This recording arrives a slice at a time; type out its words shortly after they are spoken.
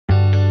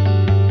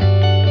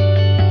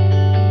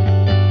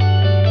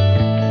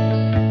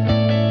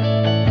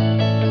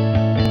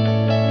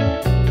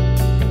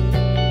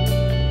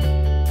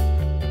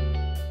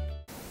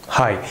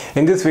Hi,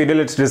 in this video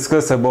let's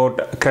discuss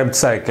about Krebs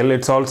cycle.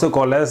 It's also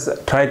called as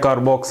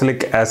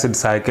Tricarboxylic acid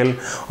cycle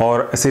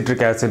or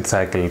Citric Acid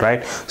Cycle,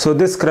 right? So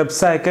this Krebs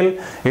cycle,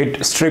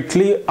 it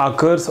strictly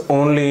occurs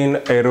only in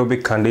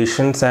aerobic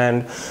conditions,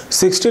 and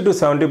 60 to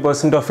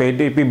 70% of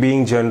ATP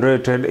being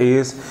generated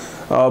is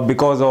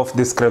because of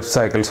this Krebs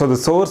cycle. So the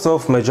source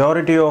of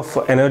majority of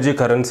energy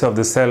currency of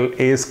the cell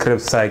is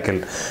Krebs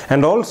cycle.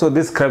 And also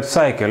this Krebs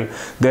cycle,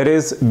 there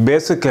is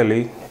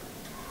basically,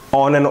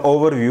 on an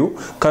overview,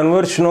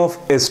 conversion of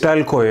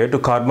acetyl-CoA to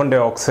carbon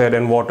dioxide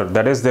and water.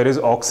 That is, there is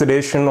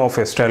oxidation of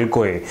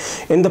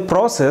acetyl-CoA. In the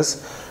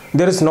process,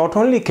 there is not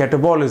only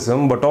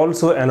catabolism but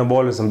also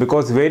anabolism,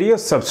 because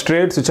various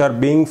substrates which are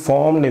being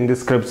formed in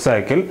this Krebs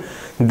cycle,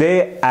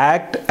 they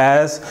act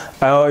as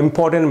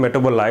important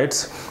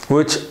metabolites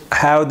which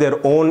have their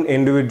own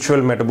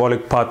individual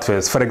metabolic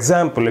pathways. For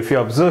example, if you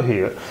observe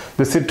here,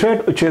 the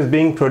citrate which is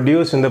being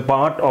produced in the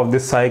part of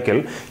this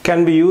cycle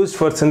can be used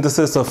for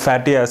synthesis of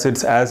fatty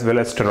acids as well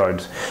as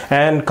steroids.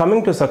 And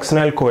coming to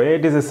succinyl-CoA,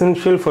 it is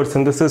essential for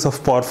synthesis of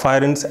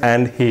porphyrins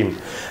and heme.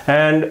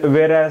 And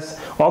whereas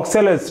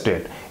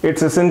oxaloacetate,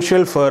 it's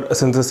essential for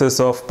synthesis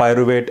of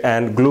pyruvate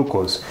and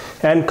glucose.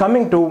 And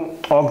coming to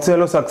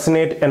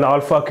oxalosuccinate and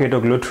alpha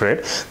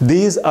ketoglutarate,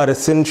 these are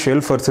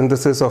essential for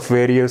synthesis of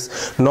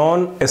various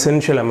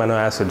non-essential amino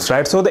acids,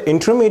 right? So the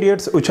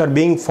intermediates which are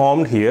being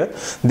formed here,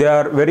 they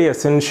are very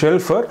essential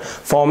for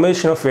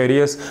formation of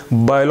various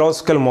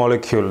biological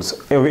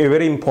molecules,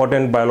 very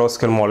important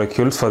biological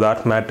molecules for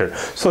that matter.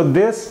 So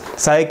this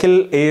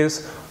cycle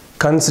is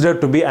considered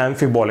to be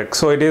amphibolic,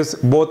 so it is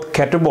both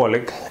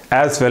catabolic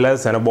as well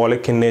as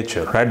anabolic in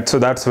nature, right? So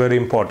that's very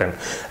important.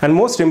 And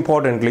most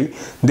importantly,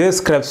 this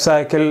Krebs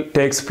cycle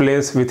takes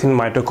place within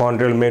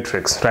mitochondrial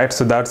matrix, right?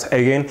 So that's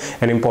again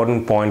an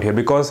important point here,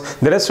 because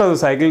the rest of the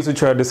cycles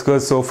which are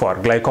discussed so far,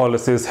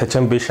 glycolysis,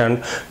 HMP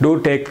shunt,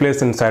 do take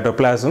place in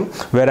cytoplasm,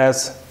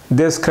 whereas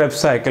this Krebs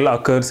cycle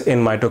occurs in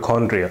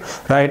mitochondria,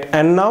 right?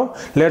 And now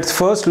let's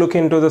first look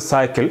into the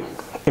cycle,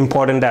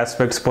 important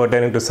aspects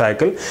pertaining to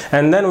cycle,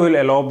 and then we'll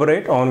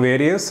elaborate on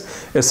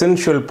various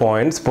essential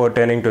points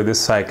pertaining to this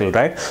cycle,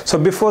 right? So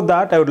before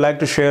that, I would like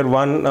to share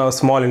one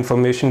small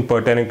information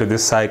pertaining to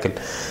this cycle.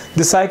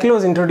 The cycle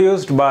was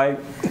introduced by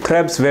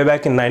Krebs way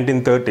back in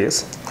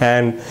 1930s,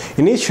 and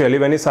initially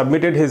when he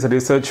submitted his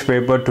research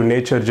paper to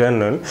Nature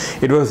journal,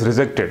 it was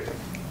rejected.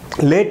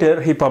 Later,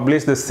 he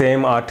published the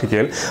same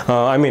article.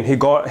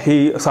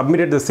 He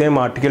submitted the same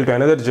article to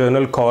another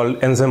journal called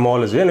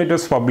Enzymology, and it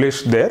was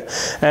published there.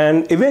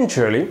 And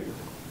eventually,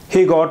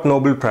 he got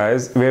Nobel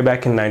Prize way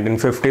back in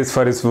 1950s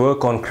for his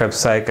work on Krebs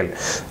cycle.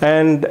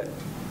 And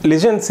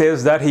legend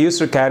says that he used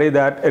to carry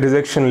that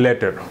rejection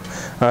letter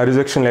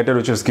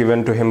which was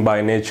given to him by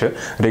Nature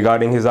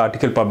regarding his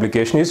article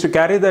publication. He used to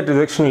carry that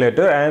rejection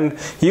letter, and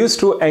he used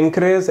to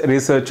encourage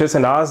researchers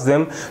and ask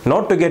them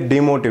not to get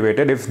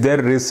demotivated if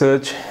their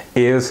research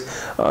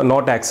is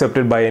not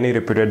accepted by any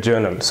reputed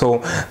journal. So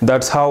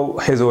that's how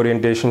his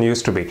orientation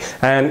used to be.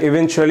 And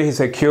eventually he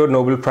secured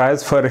Nobel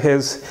Prize for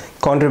his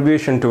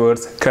contribution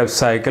towards Krebs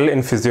cycle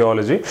in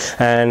physiology.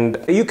 And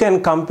you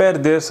can compare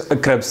this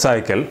Krebs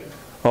cycle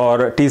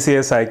or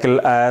TCA cycle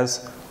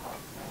as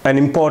an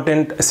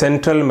important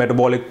central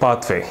metabolic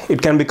pathway.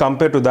 It can be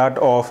compared to that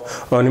of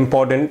an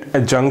important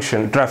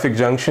traffic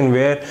junction,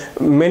 where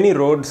many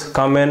roads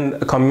come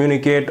and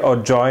communicate or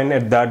join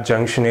at that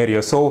junction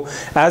area. So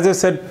as I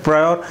said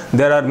prior,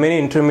 there are many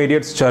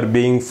intermediates which are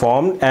being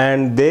formed,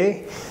 and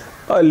they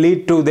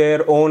lead to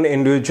their own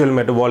individual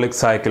metabolic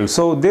cycle.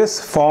 So this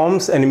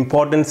forms an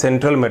important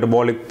central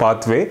metabolic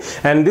pathway,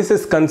 and this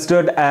is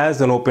considered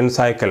as an open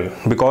cycle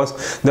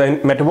because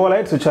the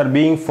metabolites which are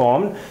being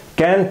formed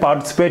can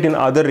participate in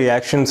other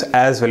reactions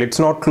as well. It's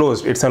not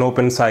closed, it's an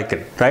open cycle,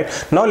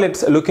 right? Now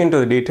let's look into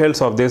the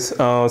details of this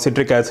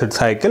citric acid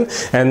cycle,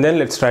 and then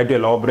let's try to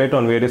elaborate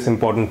on various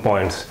important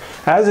points.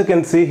 As you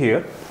can see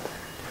here,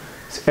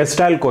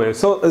 acetyl-CoA.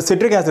 So the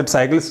citric acid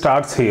cycle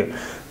starts here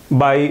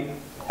by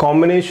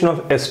combination of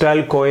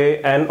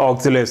acetyl-CoA and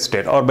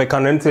oxaloacetate, or by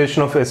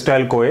condensation of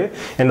acetyl-CoA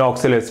and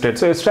oxaloacetate.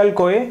 So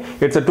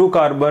acetyl-CoA, it's a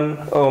 2-carbon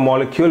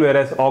molecule,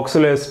 whereas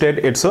oxaloacetate,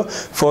 it's a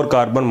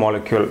 4-carbon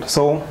molecule.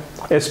 So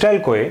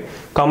acetyl-CoA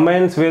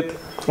combines with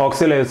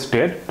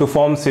oxaloacetate to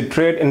form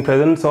citrate in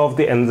presence of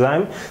the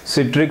enzyme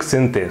citric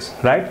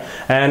synthase, right?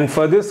 And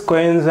for this,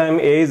 coenzyme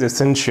A is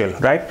essential,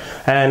 right?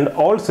 And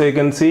also you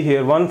can see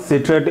here, once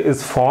citrate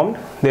is formed,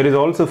 there is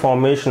also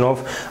formation of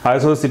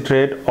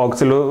isocitrate,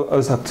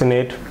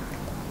 oxalosuccinate,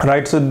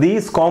 right? So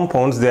these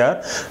compounds, they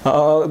are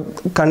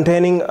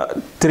containing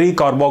 3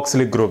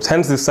 carboxylic groups.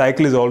 Hence this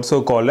cycle is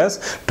also called as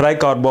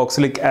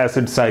tricarboxylic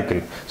acid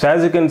cycle. So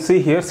as you can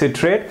see here,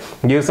 citrate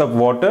gives up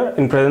water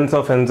in presence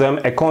of enzyme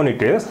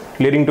aconitase,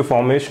 leading to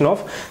formation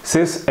of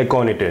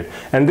cis-aconitate.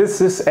 And this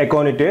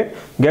cis-aconitate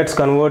gets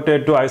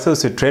converted to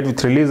isocitrate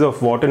with release of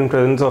water in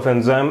presence of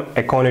enzyme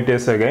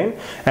aconitase again.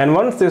 And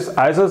once this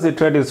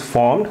isocitrate is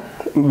formed,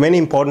 many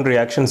important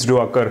reactions do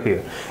occur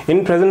here.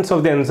 In presence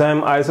of the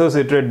enzyme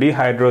isocitrate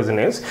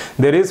dehydrogenase,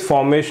 there is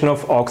formation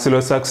of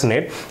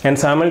oxalosuccinate, and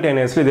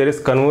simultaneously there is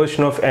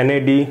conversion of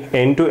NAD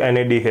into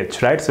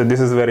NADH, right? So this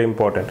is very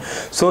important.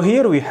 So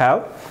here we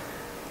have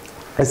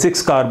a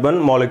 6-carbon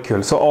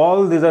molecule. So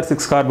all these are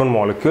 6-carbon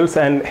molecules,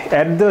 and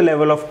at the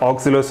level of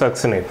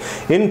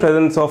oxalosuccinate, in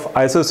presence of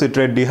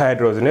isocitrate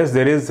dehydrogenase,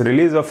 there is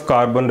release of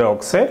carbon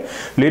dioxide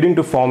leading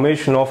to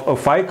formation of a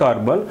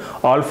 5-carbon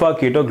alpha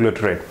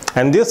ketoglutarate.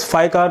 And this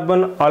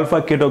 5-carbon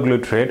alpha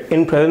ketoglutarate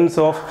in presence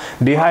of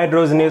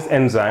dehydrogenase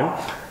enzyme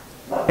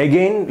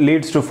again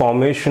leads to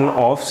formation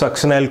of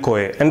succinyl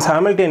CoA, and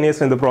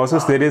simultaneously in the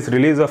process there is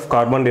release of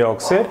carbon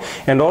dioxide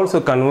and also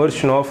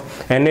conversion of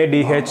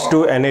NADH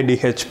to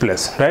NADH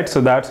plus, right?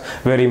 So that's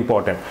very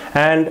important.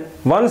 And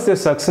once the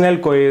succinyl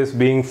CoA is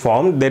being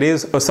formed, there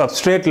is a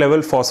substrate level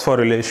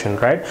phosphorylation,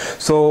 right?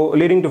 So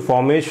leading to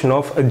formation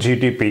of a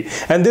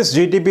GTP, and this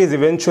GTP is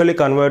eventually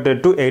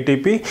converted to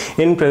ATP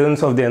in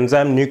presence of the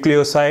enzyme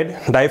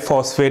nucleoside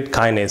diphosphate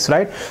kinase,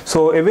 right?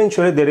 So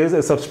eventually there is a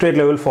substrate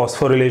level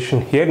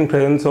phosphorylation here in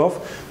presence of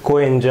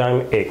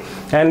coenzyme A,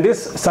 and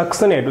this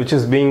succinate which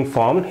is being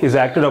formed is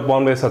acted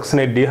upon by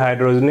succinate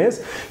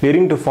dehydrogenase,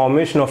 leading to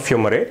formation of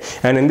fumarate,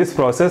 and in this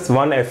process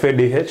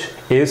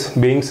 1-FADH is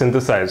being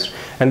synthesized,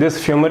 and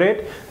this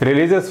fumarate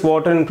releases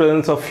water in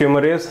presence of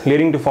fumarase,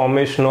 leading to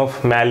formation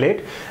of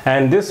malate,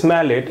 and this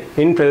malate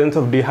in presence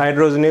of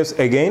dehydrogenase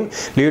again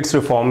leads to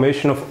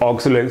formation of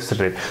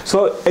oxaloacetate.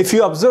 So if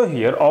you observe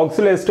here,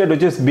 oxaloacetate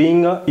which is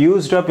being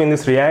used up in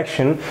this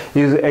reaction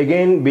is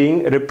again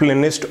being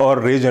replenished or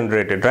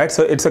regenerated, right?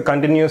 So it's a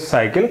continuous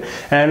cycle,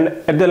 and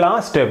at the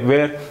last step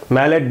where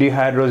malate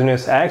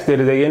dehydrogenase acts,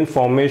 there is again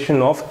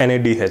formation of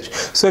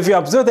NADH. So if you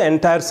observe the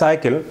entire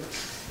cycle,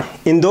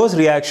 in those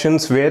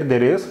reactions where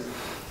there is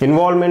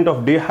involvement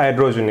of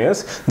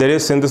dehydrogenase, there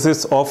is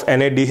synthesis of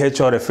NADH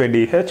or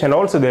FADH, and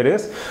also there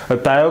is a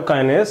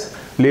thiokinase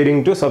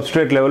leading to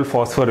substrate level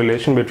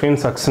phosphorylation between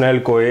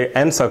succinyl CoA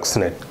and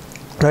succinate,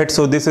 right?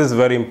 So this is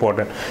very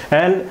important,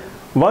 and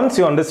once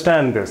you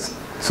understand this,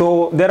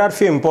 so there are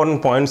few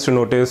important points to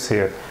notice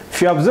here.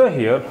 If you observe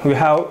here, we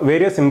have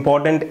various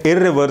important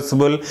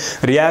irreversible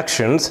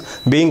reactions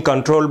being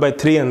controlled by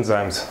 3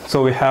 enzymes.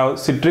 So we have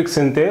citric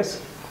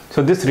synthase.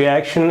 So this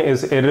reaction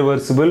is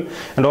irreversible,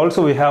 and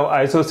also we have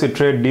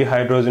isocitrate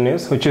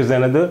dehydrogenase, which is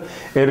another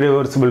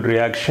irreversible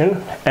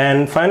reaction,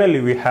 and finally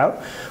we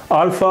have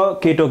alpha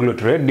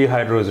ketoglutarate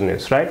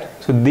dehydrogenase, right?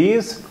 So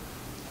these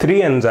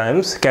 3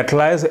 enzymes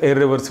catalyze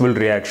irreversible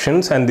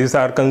reactions, and these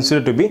are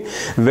considered to be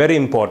very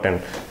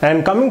important.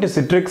 And coming to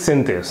citric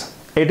synthase,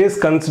 it is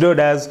considered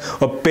as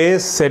a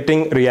pace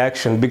setting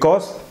reaction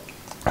because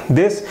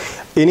this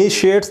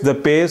initiates the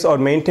pace or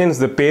maintains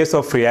the pace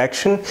of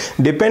reaction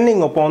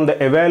depending upon the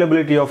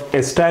availability of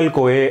acetyl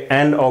CoA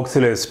and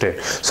oxaloacetate.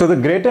 So the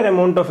greater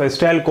amount of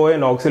acetyl CoA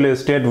and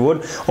oxaloacetate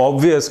would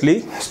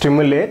obviously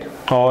stimulate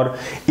or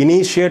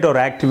initiate or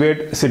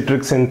activate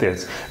citric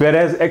synthase,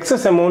 whereas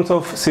excess amounts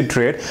of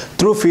citrate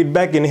through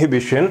feedback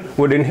inhibition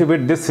would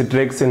inhibit this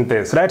citric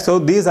synthase, right? So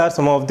these are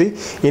some of the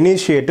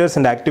initiators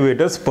and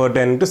activators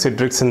pertaining to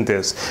citric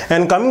synthase.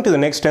 And coming to the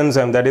next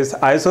enzyme, that is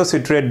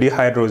isocitrate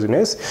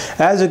dehydrogenase,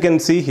 as you can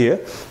see here,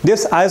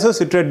 this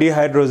isocitrate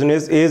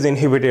dehydrogenase is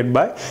inhibited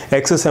by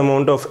excess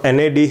amount of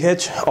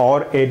NADH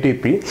or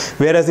ATP,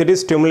 whereas it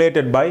is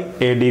stimulated by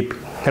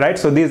ADP, right?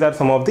 So these are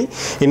some of the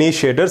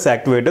initiators,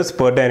 activators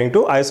pertaining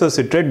to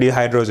isocitrate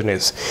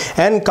dehydrogenase.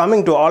 And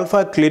coming to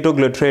alpha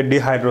ketoglutarate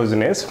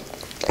dehydrogenase,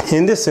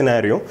 in this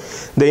scenario,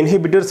 the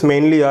inhibitors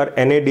mainly are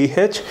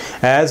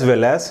NADH as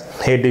well as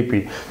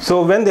ATP.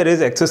 So when there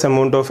is excess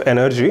amount of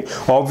energy,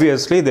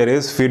 obviously there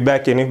is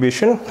feedback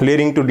inhibition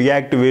leading to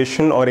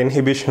deactivation or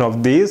inhibition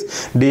of these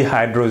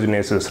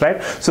dehydrogenases,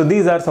 right? So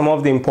these are some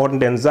of the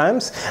important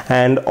enzymes,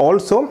 and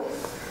also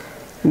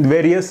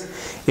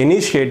various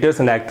initiators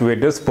and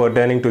activators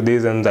pertaining to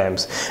these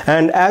enzymes.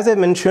 And as I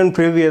mentioned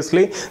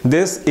previously,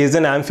 this is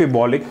an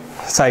amphibolic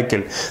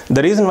cycle.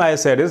 The reason why I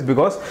said is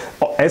because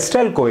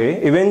acetyl CoA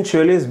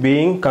eventually is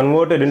being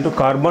converted into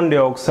carbon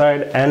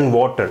dioxide and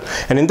water,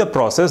 and in the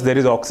process there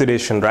is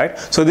oxidation, right?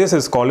 So this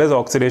is called as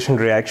oxidation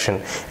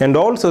reaction. And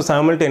also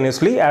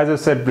simultaneously, as I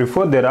said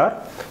before, there are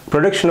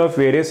production of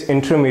various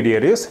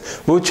intermediaries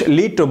which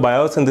lead to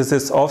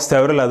biosynthesis of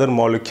several other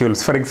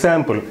molecules. For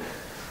example,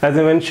 as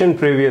I mentioned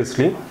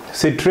previously,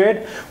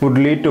 citrate would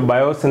lead to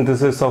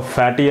biosynthesis of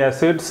fatty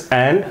acids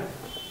and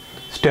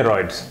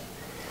steroids,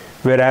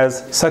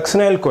 whereas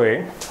succinyl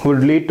CoA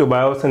would lead to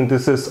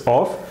biosynthesis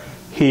of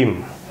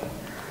heme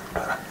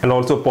and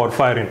also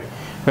porphyrin,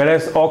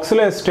 whereas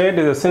oxaloacetate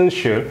is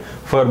essential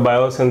for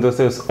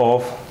biosynthesis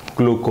of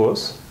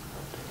glucose,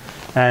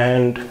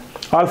 and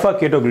alpha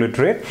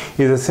ketoglutarate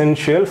is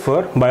essential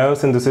for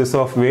biosynthesis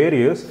of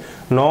various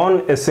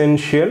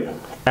non-essential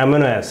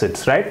amino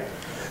acids, right?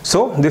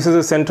 So this is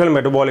a central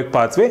metabolic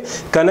pathway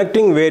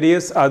connecting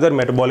various other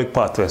metabolic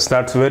pathways.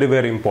 That's very,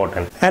 very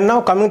important. And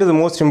now coming to the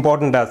most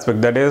important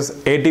aspect, that is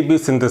ATP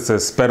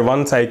synthesis per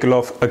one cycle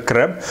of a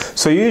Krebs.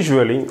 So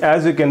usually,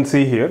 as you can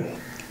see here,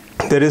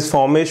 there is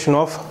formation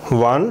of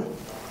 1,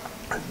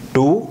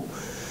 2,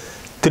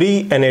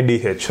 3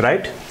 NADH,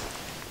 right?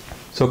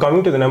 So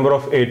coming to the number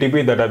of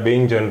ATP that are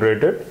being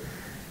generated,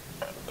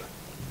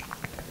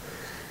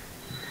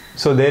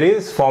 so there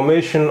is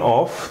formation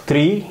of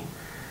 3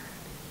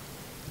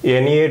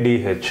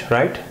 NADH,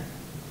 right?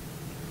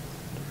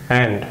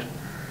 And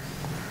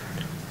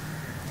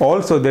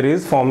also there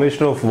is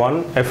formation of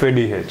 1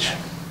 FADH.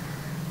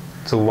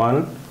 So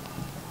 1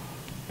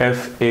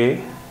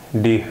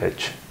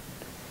 FADH.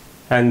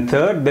 And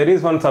third, there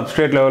is one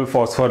substrate level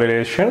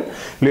phosphorylation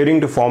leading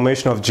to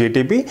formation of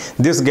GTP.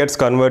 This gets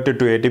converted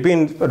to ATP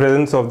in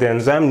presence of the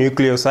enzyme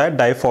nucleoside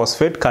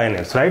diphosphate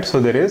kinase, right?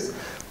 So there is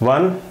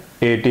 1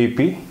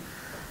 ATP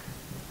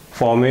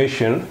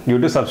formation due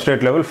to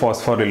substrate level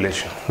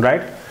phosphorylation,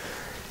 right?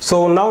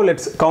 So now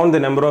let's count the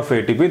number of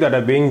ATP that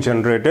are being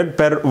generated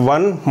per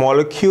one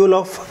molecule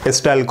of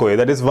acetyl-CoA,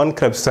 that is one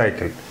Krebs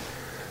cycle.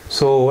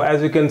 So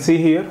as you can see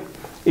here,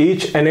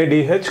 each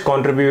NADH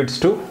contributes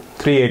to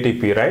 3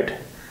 ATP, right?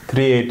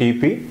 3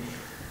 ATP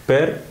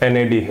per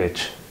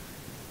NADH.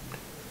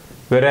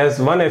 Whereas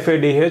 1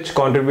 FADH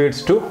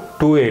contributes to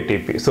 2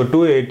 ATP. So 2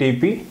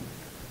 ATP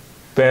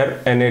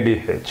per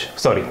NADH.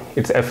 Sorry,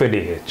 it's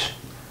FADH,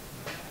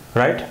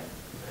 right?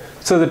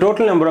 So the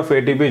total number of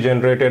ATP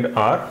generated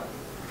are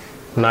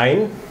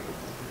 9,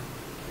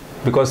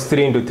 because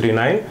 3 into 3,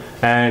 9,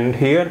 and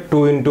here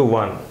 2 into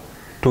 1,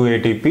 2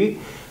 ATP,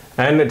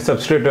 and its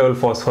substrate level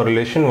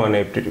phosphorylation 1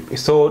 ATP.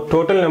 So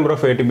total number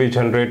of ATP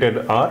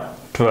generated are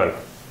 12.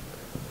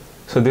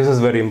 So this is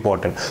very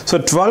important. So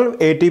 12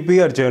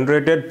 ATP are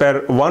generated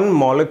per one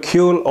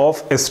molecule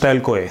of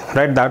acetyl-CoA,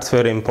 right? That's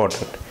very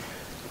important.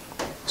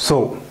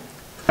 So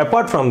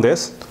apart from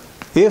this,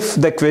 if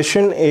the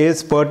question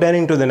is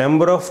pertaining to the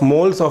number of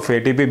moles of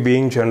ATP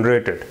being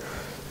generated,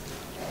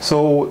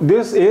 so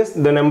this is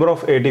the number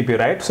of ATP,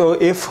 right? So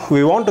if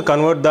we want to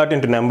convert that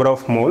into number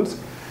of moles,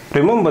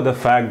 remember the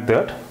fact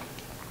that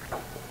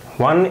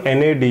 1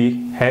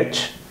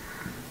 NADH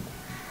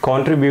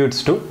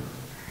contributes to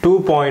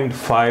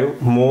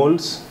 2.5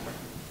 moles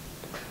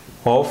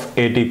of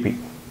ATP,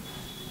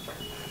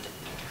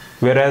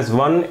 whereas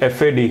 1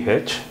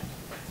 FADH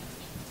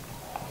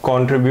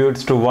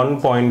contributes to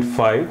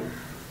 1.5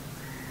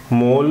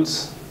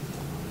 moles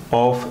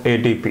of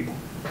ATP.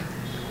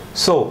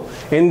 So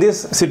in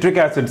this citric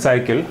acid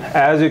cycle,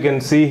 as you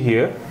can see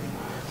here,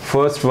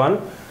 first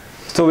one,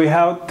 so we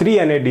have 3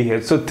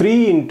 NADH, so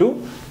 3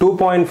 into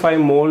 2.5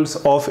 moles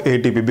of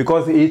ATP,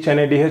 because each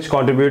NADH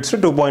contributes to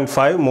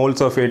 2.5 moles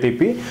of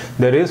ATP,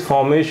 there is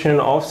formation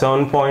of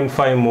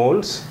 7.5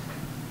 moles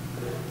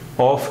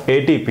of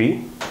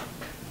ATP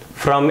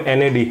from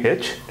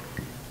NADH,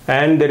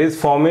 and there is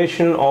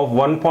formation of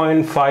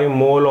 1.5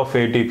 mole of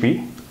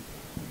ATP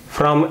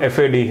from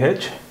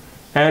FADH,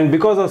 and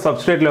because of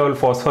substrate level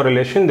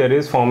phosphorylation, there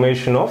is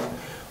formation of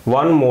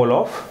 1 mole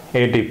of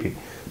ATP.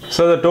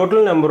 So the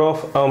total number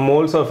of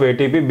moles of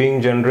ATP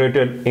being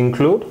generated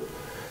include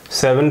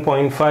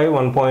 7.5,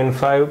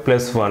 1.5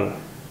 plus 1.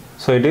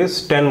 So it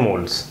is 10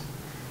 moles.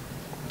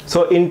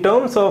 So in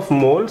terms of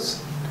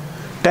moles,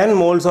 10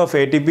 moles of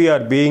ATP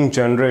are being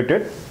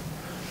generated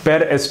per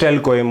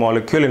acetyl-CoA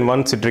molecule in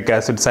one citric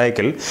acid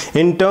cycle.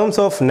 In terms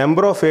of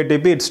number of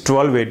ATP, it's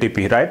 12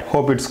 ATP, right?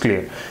 Hope it's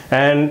clear.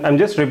 And I'm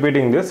just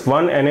repeating this.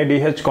 1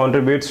 NADH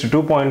contributes to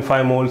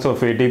 2.5 moles of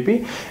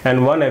ATP,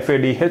 and 1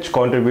 FADH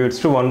contributes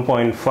to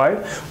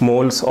 1.5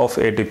 moles of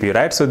ATP,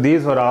 right? So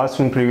these were asked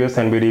in previous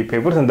NBD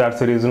papers, and that's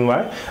the reason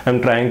why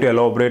I'm trying to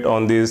elaborate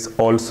on these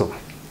also.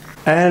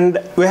 And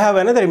we have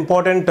another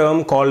important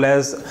term called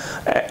as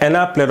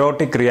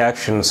anaplerotic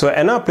reaction. So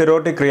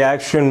anaplerotic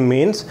reaction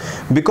means,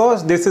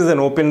 because this is an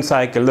open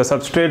cycle, the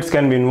substrates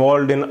can be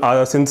involved in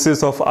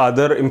synthesis of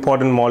other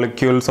important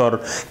molecules or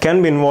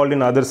can be involved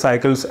in other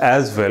cycles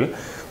as well.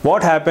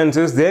 What happens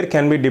is there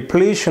can be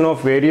depletion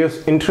of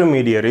various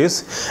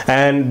intermediaries,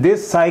 and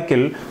this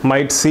cycle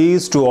might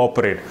cease to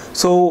operate.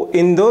 So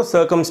in those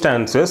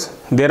circumstances,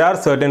 there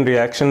are certain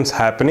reactions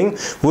happening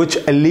which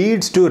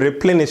leads to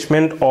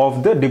replenishment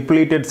of the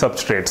depleted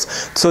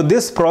substrates. So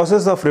this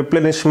process of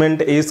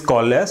replenishment is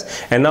called as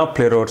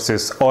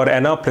anaplerosis or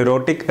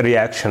anaplerotic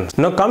reaction.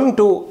 Now coming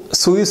to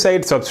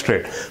suicide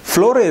substrate,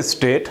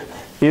 fluoroacetate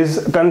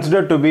is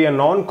considered to be a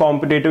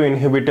non-competitive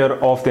inhibitor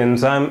of the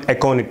enzyme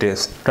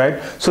aconitase,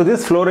 right? So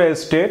this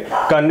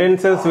fluoroacetate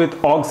condenses with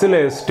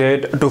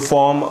oxaloacetate to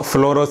form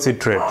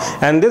fluorocitrate,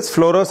 and this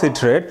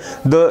fluorocitrate,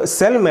 the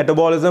cell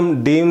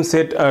metabolism deems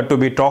it to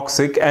be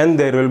toxic, and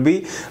there will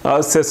be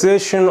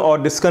cessation or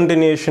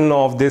discontinuation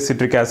of this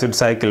citric acid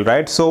cycle,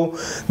 right? So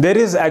there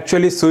is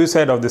actually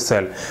suicide of the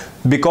cell,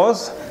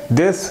 because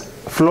this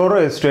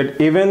fluoroacetate,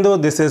 even though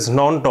this is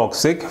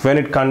non-toxic, when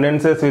it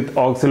condenses with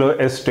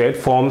oxaloacetate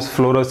forms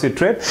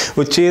fluorocitrate,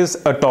 which is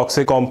a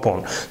toxic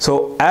compound.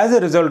 So as a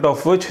result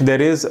of which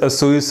there is a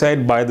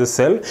suicide by the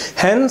cell,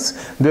 hence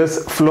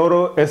this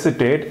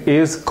fluoroacetate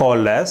is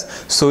called as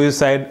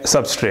suicide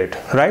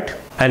substrate, right?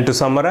 And to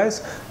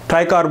summarize,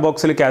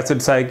 Tricarboxylic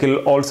acid cycle,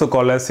 also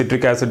called as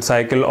citric acid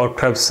cycle or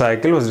Krebs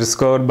cycle, was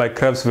discovered by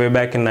Krebs way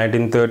back in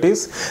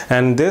 1930s,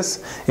 and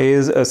this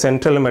is a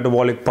central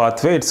metabolic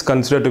pathway. It's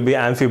considered to be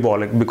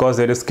amphibolic because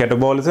there is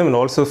catabolism and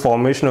also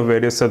formation of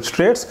various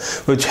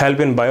substrates which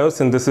help in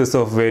biosynthesis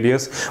of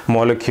various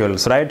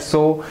molecules, right?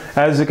 So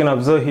as you can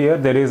observe here,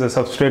 there is a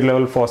substrate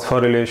level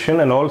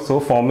phosphorylation and also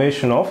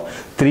formation of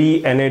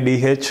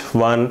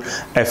 3-NADH1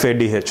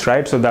 FADH,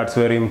 right? So that's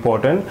very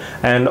important.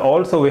 And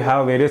also we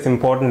have various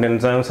important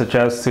enzymes such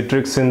as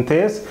citric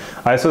synthase,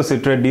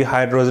 isocitrate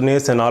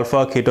dehydrogenase, and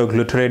alpha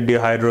ketoglutarate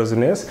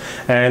dehydrogenase.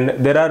 And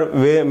there are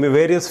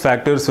various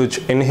factors which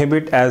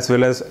inhibit as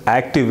well as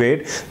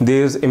activate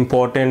these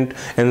important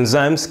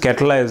enzymes,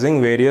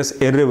 catalyzing various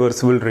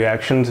irreversible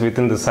reactions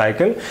within the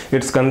cycle.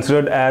 It's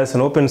considered as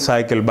an open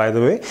cycle, by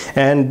the way,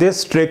 and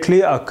this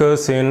strictly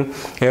occurs in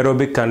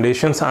aerobic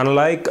conditions,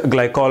 unlike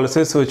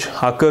glycolysis, which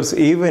occurs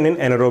even in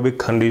anaerobic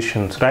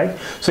conditions, right?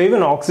 So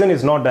even oxygen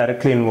is not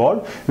directly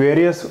involved.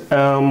 Various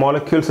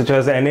molecules such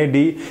as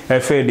NAD,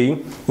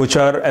 FAD, which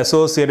are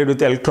associated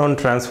with electron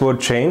transport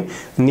chain,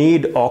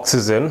 need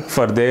oxygen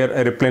for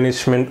their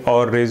replenishment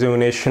or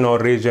rejuvenation or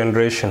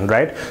regeneration,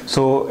 right?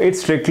 So it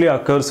strictly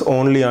occurs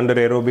only under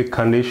aerobic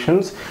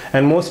conditions.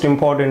 And most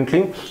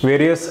importantly,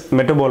 various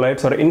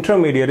metabolites or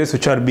intermediaries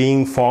which are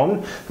being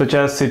formed, such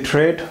as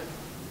citrate,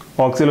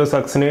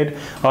 oxalosuccinate,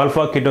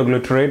 alpha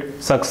ketoglutarate,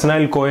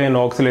 succinyl-CoA and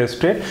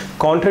oxaloacetate,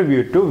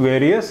 contribute to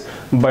various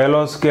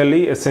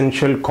biologically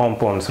essential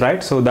compounds,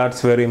 right? So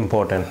that's very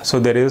important. So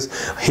there is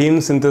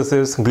heme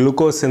synthesis,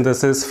 glucose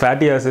synthesis,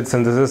 fatty acid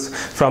synthesis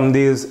from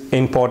these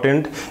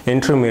important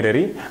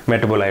intermediary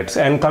metabolites.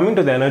 And coming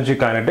to the energy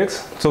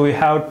kinetics, so we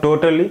have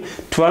totally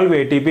 12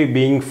 ATP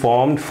being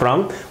formed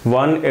from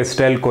one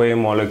acetyl-CoA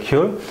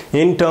molecule.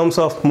 In terms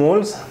of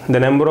moles, the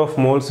number of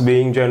moles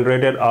being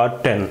generated are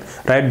 10,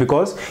 right?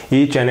 Because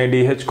each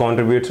NADH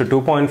contributes to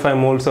 2.5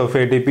 moles of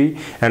ATP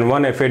and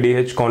one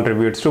FADH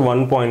contributes to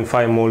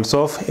 1.5 moles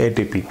of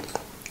ATP,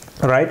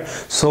 right?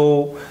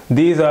 So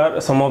these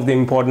are some of the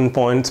important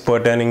points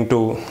pertaining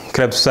to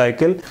Krebs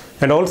cycle.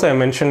 And also I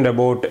mentioned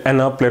about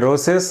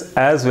anaplerosis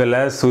as well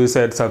as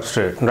suicide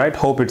substrate, right?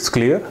 Hope it's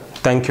clear.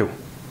 Thank you.